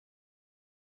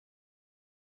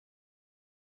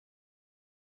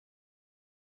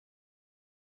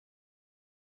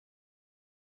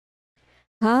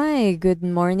Hi, good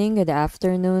morning, good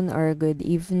afternoon, or good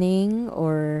evening,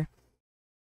 or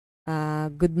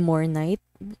good night,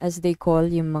 as they call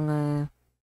yung mga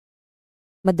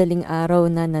madaling araw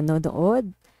na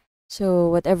nanonood. So,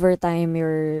 whatever time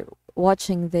you're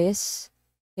watching this,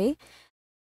 okay?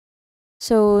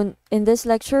 So, in this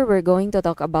lecture, we're going to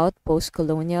talk about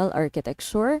post-colonial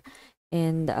architecture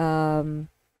and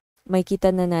may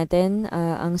kita na natin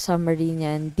ang summary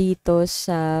niyan dito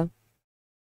sa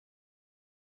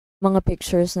mga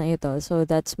pictures na ito. So,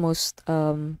 that's most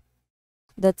of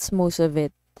it.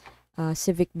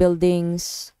 Civic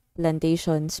buildings,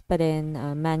 plantations pa rin,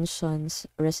 mansions,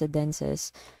 residences.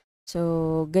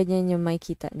 So, ganyan yung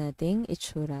makikita nating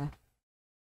itsura.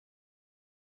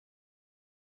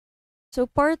 So,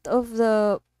 part of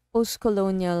the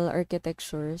post-colonial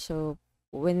architecture, so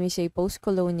when we say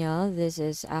post-colonial, this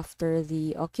is after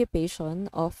the occupation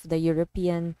of the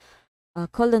European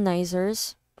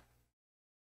colonizers.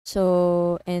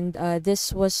 So, and this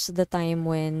was the time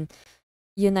when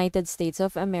United States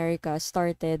of America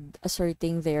started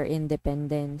asserting their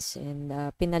independence and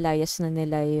pinalayas na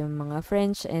nila yung mga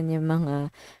French and yung mga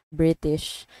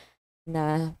British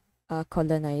na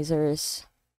colonizers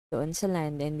doon sa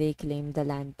land, and they claimed the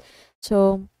land.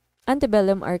 So,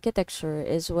 antebellum architecture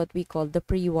is what we call the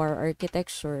pre-war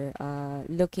architecture.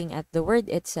 Looking at the word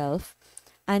itself,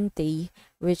 ante,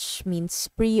 which means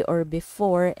pre or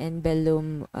before, and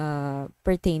bellum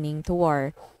pertaining to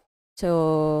war.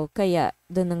 So, kaya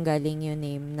doon nanggaling yung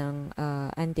name ng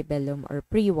antebellum or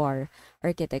pre-war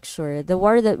architecture. The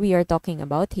war that we are talking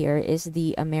about here is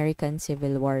the American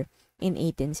Civil War in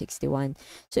 1861.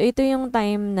 So, ito yung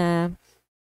time na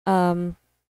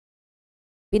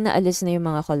pinaalis na yung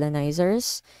mga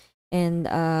colonizers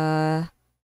and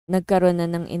nagkaroon na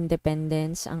ng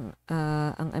independence ang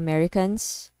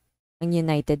Americans, ang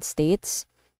United States.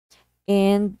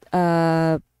 And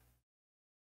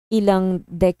ilang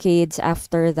decades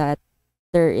after that,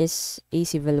 there is a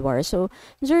civil war. So,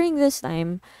 during this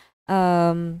time,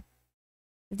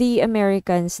 the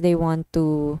Americans, they want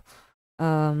to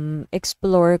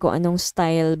explore kung anong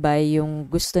style ba yung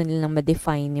gusto nilang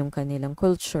ma-define yung kanilang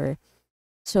culture.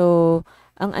 So,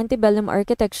 ang antebellum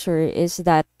architecture is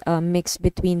that mix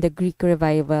between the Greek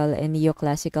revival and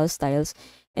neoclassical styles,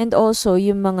 and also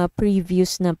yung mga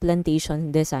previous na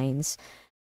plantation designs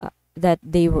that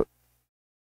they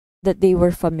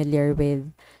were familiar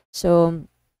with. So,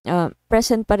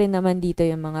 present pa rin naman dito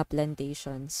yung mga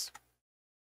plantations.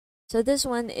 So, this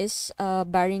one is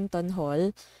Barrington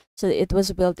Hall. So, it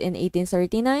was built in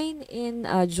 1839 in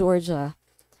Georgia.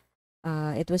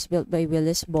 It was built by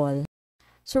Willis Ball.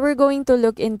 So, we're going to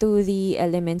look into the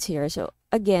elements here. So,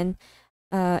 again,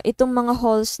 itong mga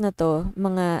halls na to,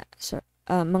 mga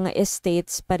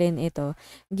estates pa rin ito,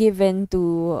 given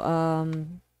to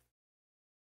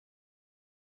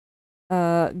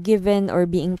given or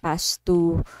being passed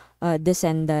to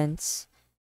descendants.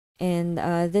 And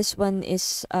this one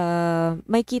is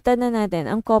may kita na natin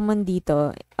ang common dito,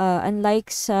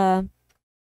 unlike sa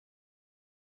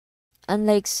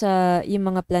yung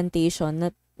mga plantation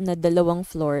na dalawang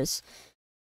floors,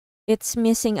 it's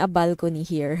missing a balcony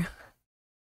here.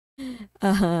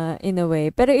 In a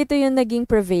way. Pero ito yung naging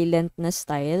prevalent na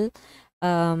style.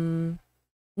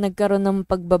 Nagkaroon ng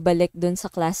pagbabalik dun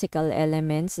sa classical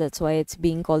elements. That's why it's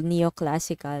being called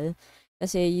neoclassical.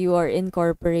 Kasi you are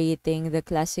incorporating the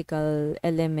classical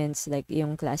elements, like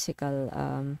yung classical,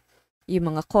 yung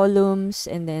mga columns,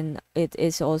 and then it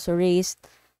is also raised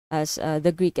as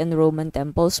the Greek and Roman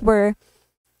temples were.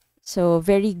 So,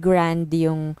 very grand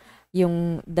yung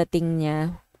dating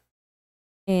niya.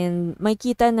 And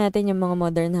makita natin yung mga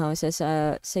modern houses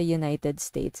sa United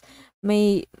States.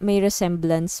 May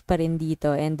resemblance pa rin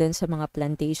dito and dun sa mga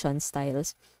plantation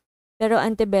styles. Pero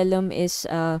antebellum is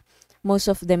most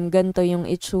of them ganito yung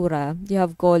itsura. You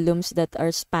have columns that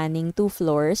are spanning 2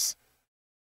 floors.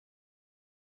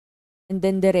 And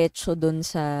then diretso dun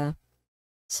sa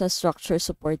structure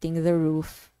supporting the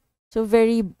roof. So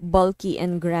very bulky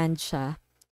and grand siya.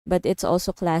 But it's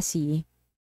also classy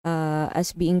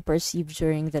as being perceived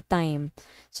during the time.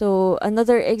 So,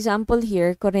 another example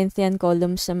here, Corinthian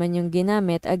columns naman yung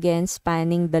ginamit, again,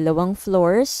 spanning dalawang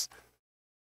floors.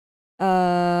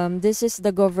 This is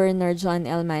the Governor John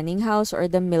L. Manning House or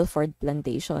the Milford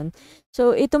Plantation.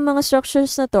 So, itong mga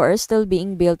structures na to are still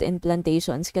being built in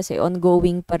plantations kasi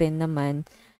ongoing pa rin naman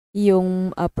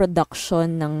yung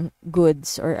production ng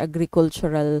goods or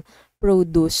agricultural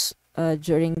produce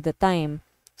during the time.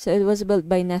 So, it was built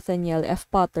by Nathaniel F.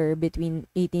 Potter between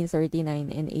 1839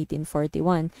 and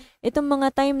 1841. Itong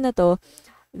mga time na to,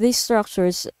 these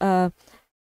structures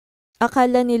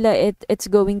akala nila it's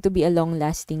going to be a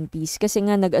long-lasting peace kasi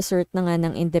nga nag-assert na nga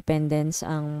ng independence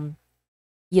ang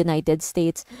United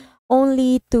States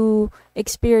only to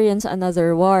experience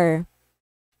another war.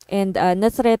 And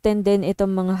na-threaten din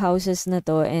itong mga houses na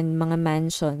to and mga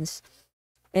mansions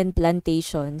and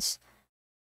plantations.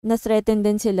 Na-threaten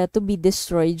din sila to be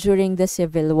destroyed during the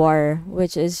Civil War,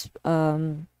 which is a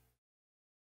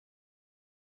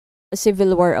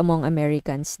civil war among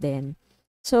Americans then.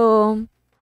 So,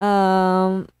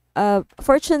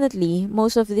 fortunately,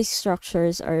 most of these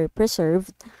structures are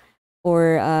preserved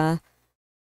or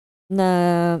na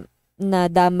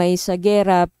nadamay sa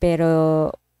gera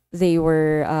pero they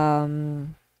were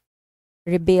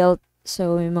rebuilt.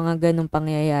 So, may mga ganong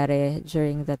pangyayari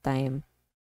during the time.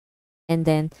 And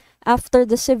then, after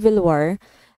the Civil War,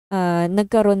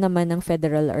 nagkaroon naman ng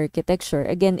federal architecture.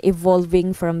 Again,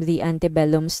 evolving from the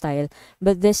antebellum style.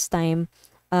 But this time,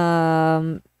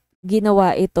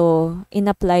 ginawa ito,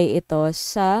 in-apply ito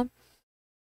sa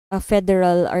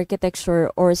federal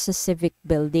architecture or sa civic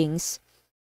buildings.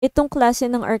 Itong klase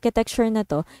ng architecture na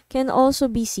to can also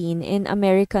be seen in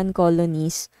American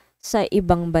colonies sa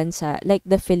ibang bansa like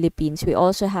the Philippines. We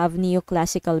also have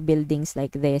neoclassical buildings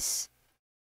like this.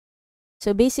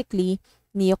 So basically,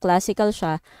 neoclassical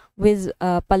siya with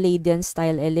Palladian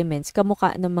style elements,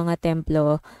 kamukha ng mga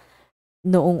templo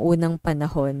noong unang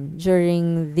panahon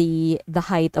during the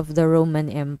height of the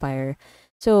Roman Empire.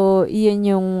 So, yun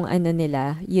yung ano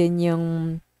nila,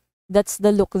 that's the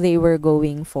look they were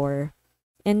going for.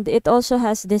 And it also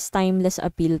has this timeless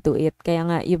appeal to it. Kaya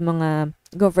nga yung mga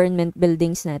government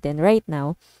buildings natin right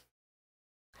now,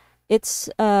 it's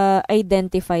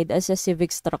identified as a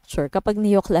civic structure kapag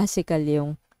neoclassical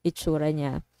yung itsura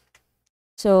niya.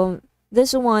 So,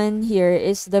 this one here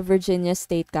is the Virginia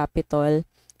State Capitol,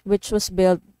 which was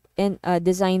built and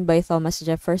designed by Thomas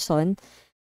Jefferson.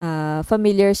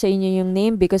 Familiar sa inyo yung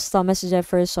name because Thomas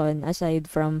Jefferson, aside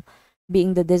from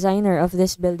being the designer of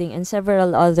this building and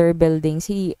several other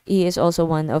buildings, he is also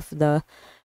one of the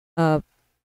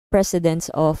presidents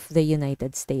of the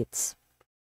United States.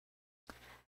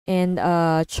 And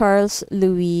Charles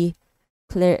Louis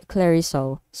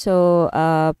Clerisot. So,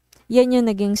 yan yung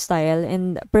naging style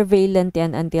and prevalent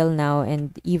yan until now,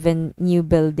 and even new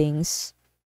buildings,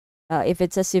 if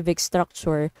it's a civic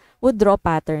structure, would draw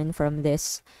pattern from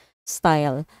this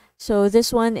style. So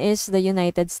this one is the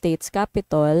United States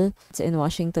Capitol. It's in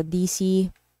Washington, D.C.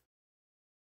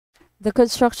 The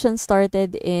construction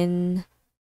started in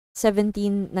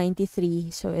 1793.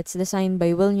 So it's designed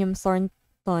by William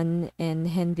Thornton and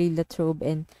Henry Latrobe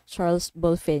and Charles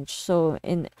Bulfinch. So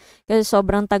kasi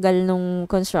sobrang tagal nung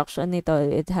construction nito,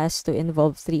 it has to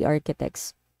involve 3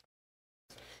 architects.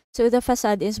 So the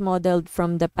facade is modeled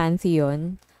from the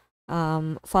Pantheon,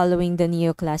 following the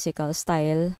neoclassical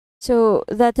style. So,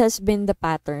 that has been the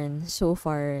pattern so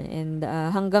far. And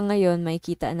hanggang ngayon,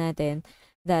 makikita natin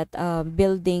that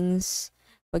buildings,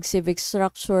 pag civic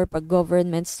structure, pag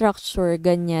government structure,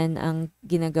 ganyan ang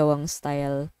ginagawang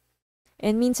style.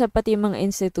 And minsan pati mga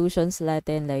institutions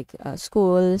natin like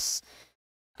schools,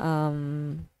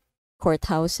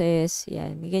 courthouses,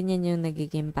 yan. Ganyan yung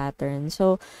nagiging pattern.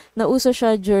 So, nauso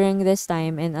siya during this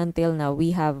time and until now,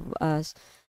 we have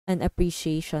an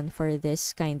appreciation for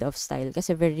this kind of style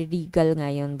kasi very regal nga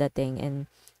yung dating and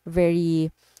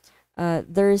very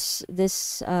there's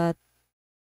this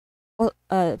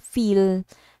feel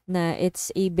na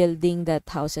it's a building that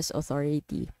houses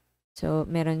authority. So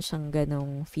meron siyang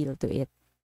ganong feel to it.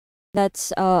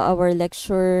 That's our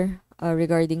lecture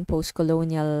regarding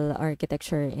post-colonial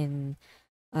architecture in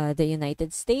the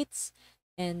United States.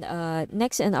 And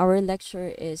next in our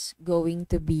lecture is going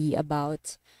to be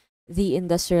about the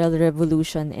Industrial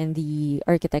Revolution and the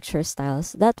architecture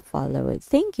styles that followed.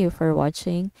 Thank you for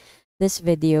watching this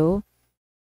video.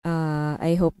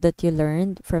 I hope that you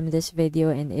learned from this video,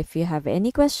 and if you have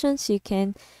any questions, you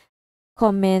can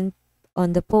comment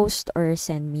on the post or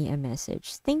send me a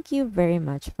message. Thank you very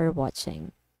much for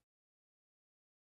watching.